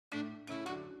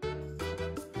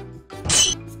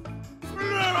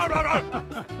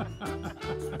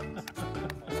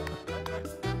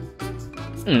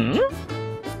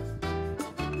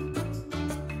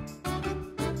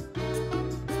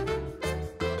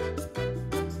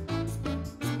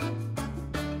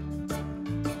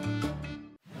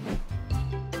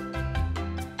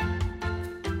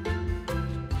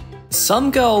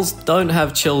Some girls don't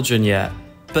have children yet,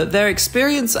 but their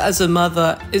experience as a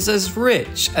mother is as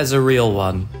rich as a real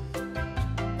one.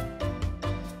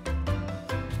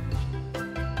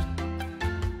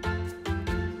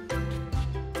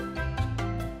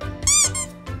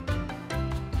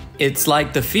 It's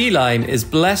like the feline is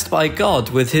blessed by God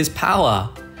with his power,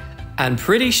 and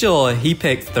pretty sure he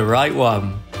picked the right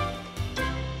one.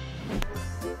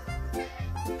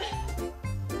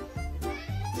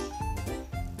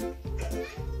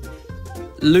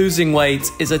 Losing weight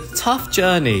is a tough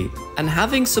journey, and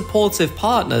having supportive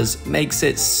partners makes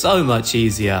it so much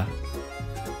easier.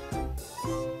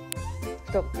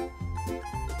 Stop.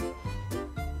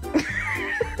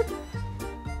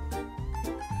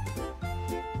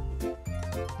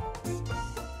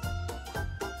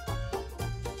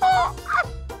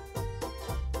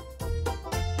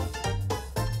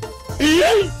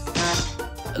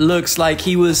 Looks like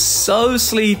he was so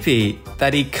sleepy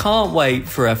that he can't wait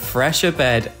for a fresher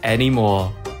bed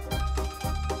anymore.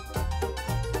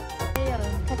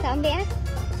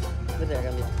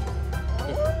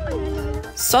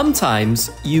 Sometimes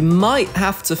you might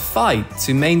have to fight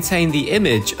to maintain the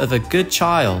image of a good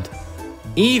child,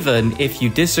 even if you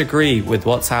disagree with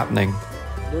what's happening.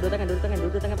 Dua tangan, pegang.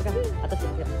 Atas ya,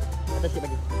 pegang. Atas ya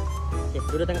bagi. Oke,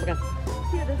 dua tangan pegang.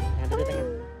 Nah, dua tangan.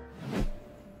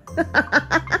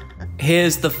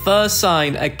 Here's the first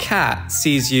sign a cat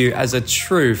sees you as a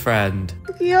true friend.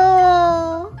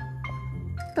 귀여워.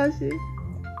 다시.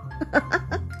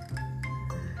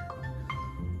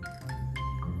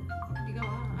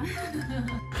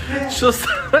 شو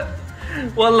صار؟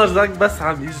 والله رزاق بس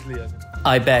عم يجلي يعني.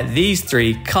 I bet these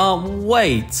three can't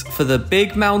wait for the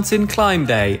big mountain climb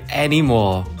day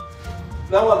anymore.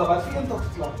 لا والله بعد في انت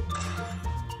تطلع.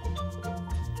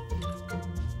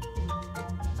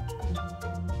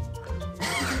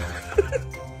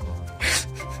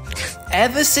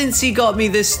 Ever since he got me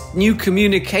this new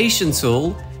communication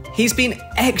tool, he's been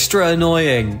extra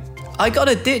annoying. I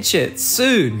gotta ditch it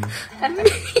soon.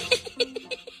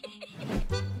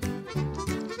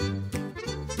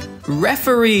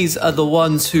 Referees are the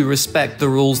ones who respect the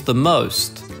rules the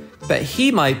most, but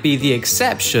he might be the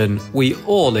exception we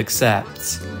all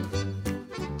accept.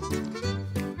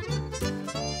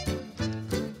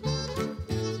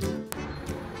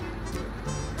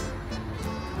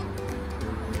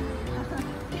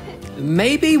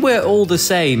 Maybe we're all the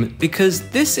same because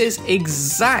this is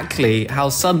exactly how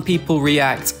some people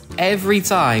react every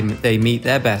time they meet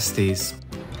their besties.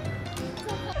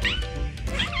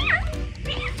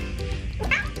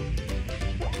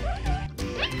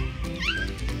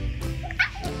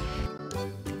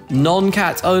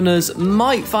 Non-cat owners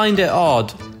might find it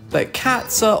odd, but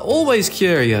cats are always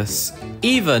curious,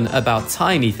 even about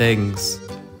tiny things.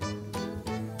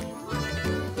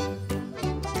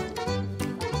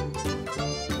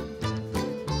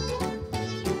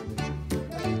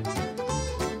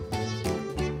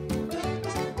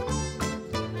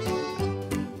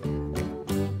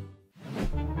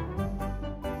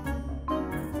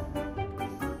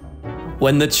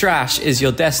 When the trash is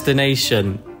your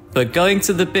destination, but going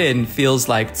to the bin feels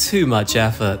like too much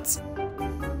effort.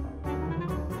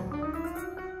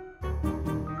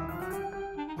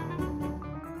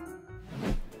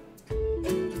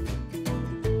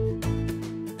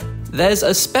 There's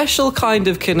a special kind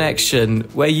of connection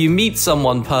where you meet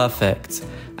someone perfect,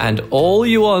 and all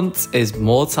you want is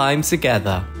more time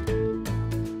together.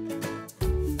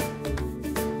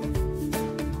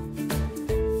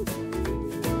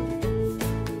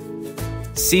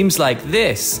 Seems like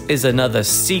this is another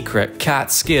secret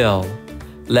cat skill.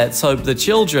 Let's hope the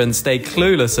children stay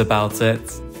clueless about it.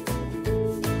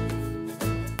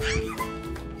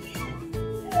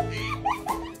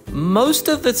 Most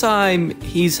of the time,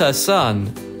 he's her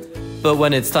son, but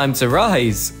when it's time to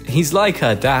rise, he's like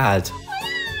her dad.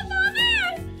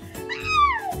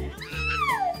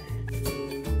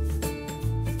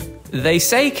 They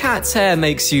say cat's hair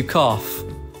makes you cough.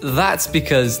 That's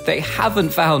because they haven't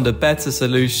found a better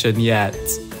solution yet.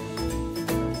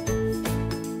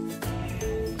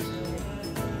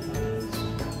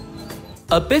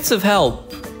 A bit of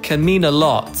help can mean a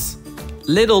lot.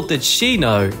 Little did she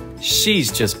know,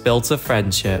 she's just built a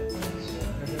friendship.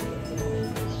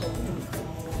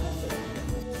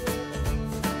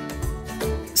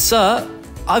 Sir,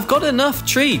 I've got enough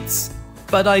treats.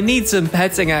 but I need some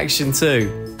petting action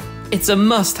too. It's a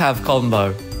must-have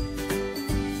combo.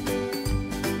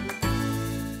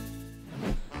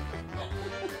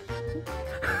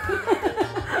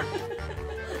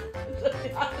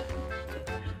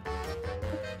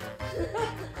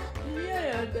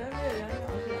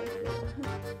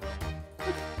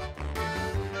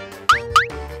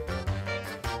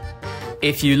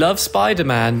 If you love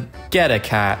Spider-Man, get a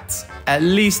cat. At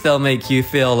least they'll make you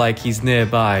feel like he's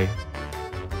nearby.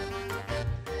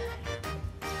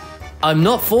 I'm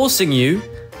not forcing you,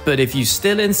 but if you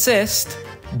still insist,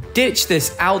 ditch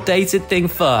this outdated thing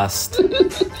first.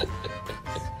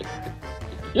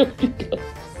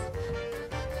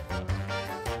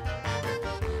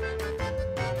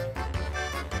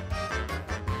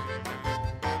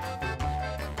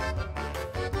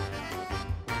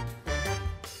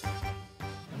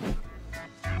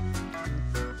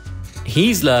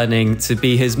 He's learning to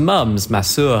be his mum's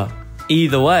masseur.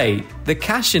 Either way, the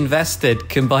cash invested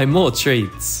can buy more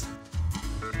treats.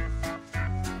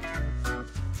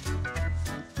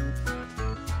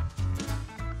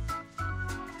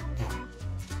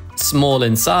 Small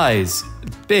in size,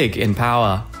 big in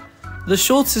power. The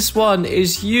shortest one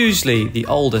is usually the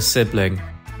older sibling.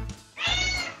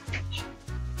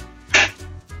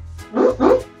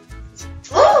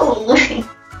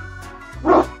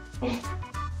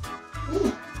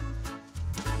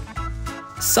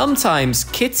 Sometimes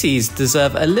kitties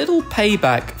deserve a little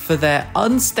payback for their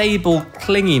unstable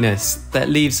clinginess that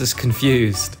leaves us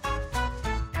confused.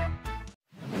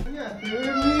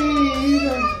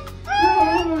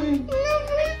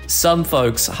 Some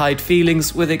folks hide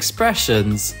feelings with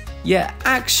expressions, yet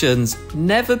actions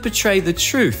never betray the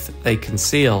truth they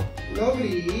conceal.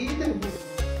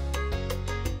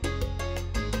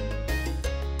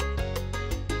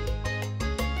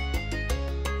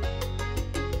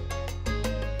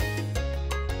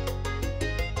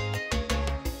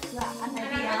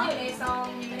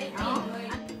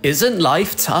 Isn't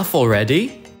life tough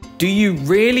already? Do you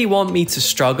really want me to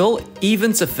struggle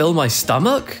even to fill my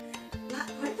stomach?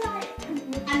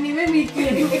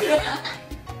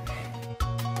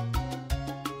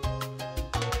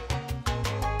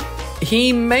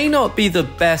 He may not be the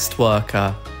best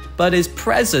worker, but his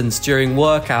presence during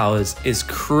work hours is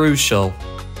crucial.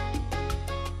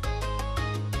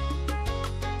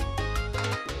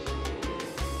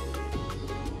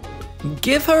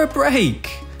 Give her a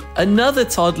break. Another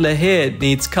toddler here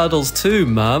needs cuddles too,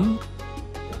 Mum.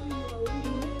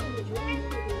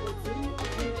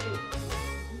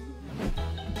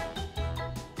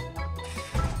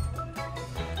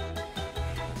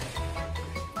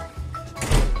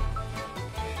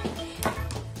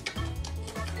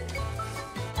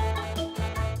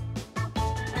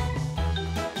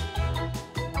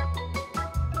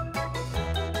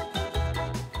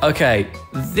 Okay,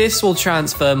 this will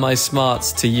transfer my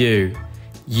smarts to you.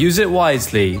 Use it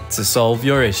wisely to solve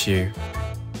your issue.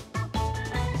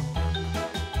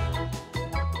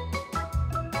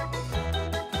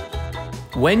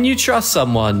 When you trust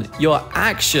someone, your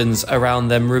actions around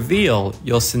them reveal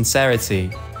your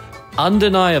sincerity.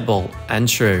 Undeniable and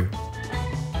true.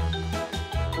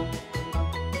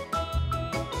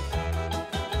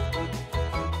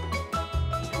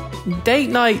 Date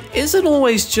night isn't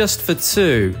always just for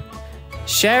two.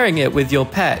 Sharing it with your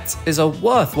pet is a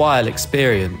worthwhile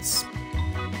experience.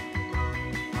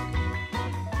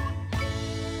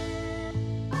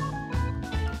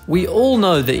 We all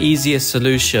know the easiest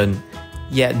solution,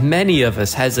 yet many of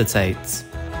us hesitate.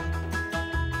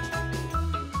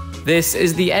 This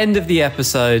is the end of the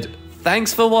episode.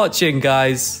 Thanks for watching,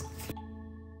 guys.